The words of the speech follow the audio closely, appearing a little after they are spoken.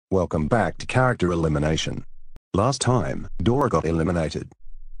Welcome back to Character Elimination. Last time, Dora got eliminated.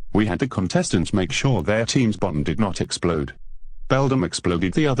 We had the contestants make sure their team's bomb did not explode. Beldam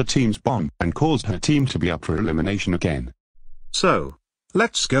exploded the other team's bomb and caused her team to be up for elimination again. So,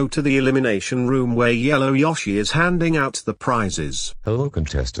 let's go to the elimination room where Yellow Yoshi is handing out the prizes. Hello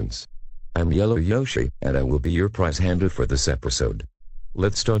contestants. I'm Yellow Yoshi, and I will be your prize handler for this episode.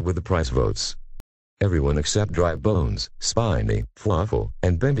 Let's start with the prize votes. Everyone except Dry Bones, Spiny, Fluffle,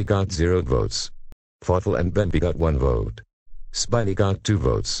 and Bambi got 0 votes. Fluffle and Bambi got 1 vote. Spiny got 2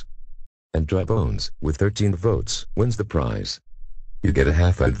 votes. And Dry Bones, with 13 votes, wins the prize. You get a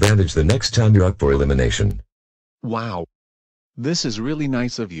half advantage the next time you're up for elimination. Wow. This is really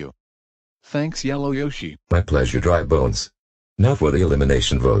nice of you. Thanks Yellow Yoshi. My pleasure Dry Bones. Now for the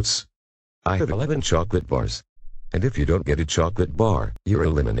elimination votes. I have 11 chocolate bars. And if you don't get a chocolate bar, you're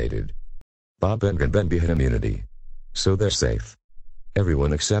eliminated. Bob and Bambi had immunity. So they're safe.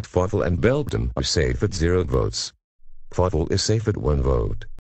 Everyone except Fluffle and Beldam are safe at 0 votes. Fluffle is safe at 1 vote.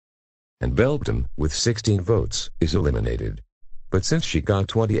 And Beldam, with 16 votes, is eliminated. But since she got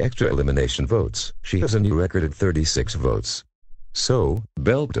 20 extra elimination votes, she has a new record at 36 votes. So,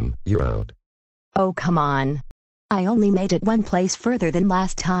 Beldam, you're out. Oh come on. I only made it 1 place further than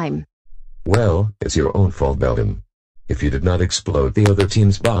last time. Well, it's your own fault Beldam. If you did not explode the other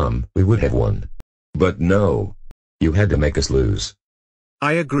team's bomb, we would have won. But no. You had to make us lose.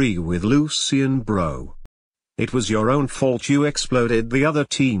 I agree with Lucian bro. It was your own fault you exploded the other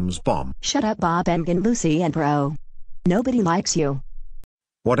team's bomb. Shut up Bob and Lucy and bro. Nobody likes you.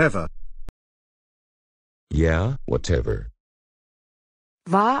 Whatever. Yeah, whatever.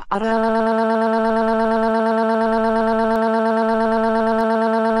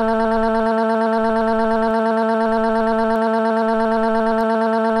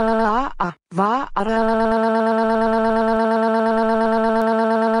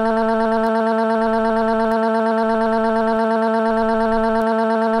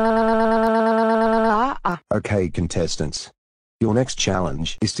 Okay contestants. Your next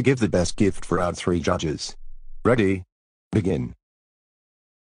challenge is to give the best gift for our 3 judges. Ready? Begin.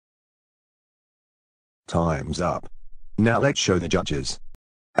 Time's up. Now let's show the judges.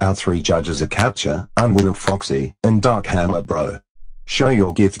 Our 3 judges are Capture, Unwilling Foxy, and Dark Hammer Bro. Show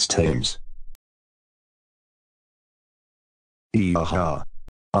your gifts teams. Yaha.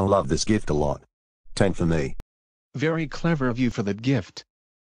 I love this gift a lot. 10 for me. Very clever of you for that gift.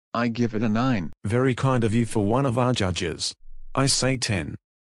 I give it a 9. Very kind of you for one of our judges. I say 10.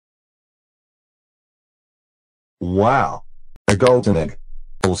 Wow. A golden egg.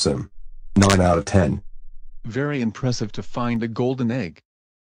 Awesome. 9 out of 10. Very impressive to find a golden egg.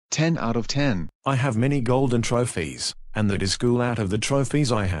 10 out of 10. I have many golden trophies, and that is cool out of the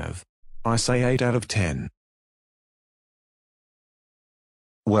trophies I have. I say 8 out of 10.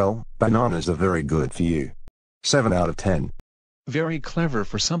 Well, bananas are very good for you. 7 out of 10. Very clever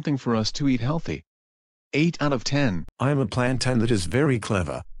for something for us to eat healthy. 8 out of 10. I am a plantain that is very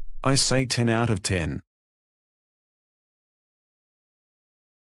clever. I say 10 out of 10.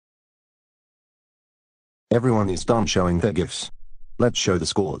 Everyone is done showing their gifts. Let's show the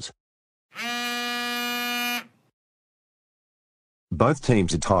scores. Both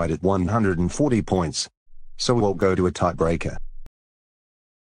teams are tied at 140 points. So we'll go to a tiebreaker.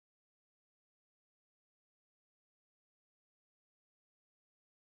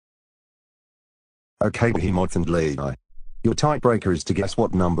 Okay Behemoth and Levi. Your tiebreaker is to guess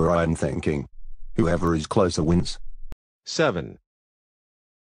what number I am thinking. Whoever is closer wins. 7.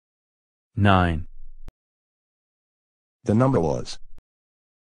 9. The number was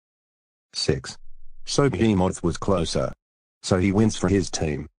 6. So Behemoth was closer. So he wins for his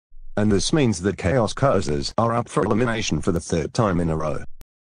team. And this means that Chaos Cousers are up for elimination for the 3rd time in a row.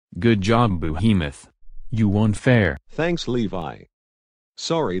 Good job Behemoth. You won fair. Thanks Levi.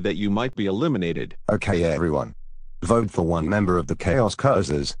 Sorry that you might be eliminated. Okay everyone. Vote for one member of the Chaos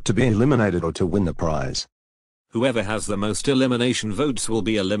Cousers to be eliminated or to win the prize. Whoever has the most elimination votes will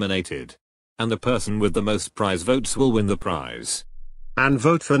be eliminated. And the person with the most prize votes will win the prize. And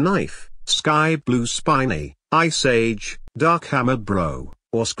vote for Knife, Sky Blue Spiny, Ice Age, Dark Hammer Bro,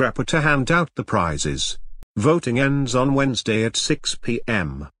 or Scrapper to hand out the prizes. Voting ends on Wednesday at 6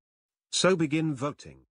 p.m. So begin voting.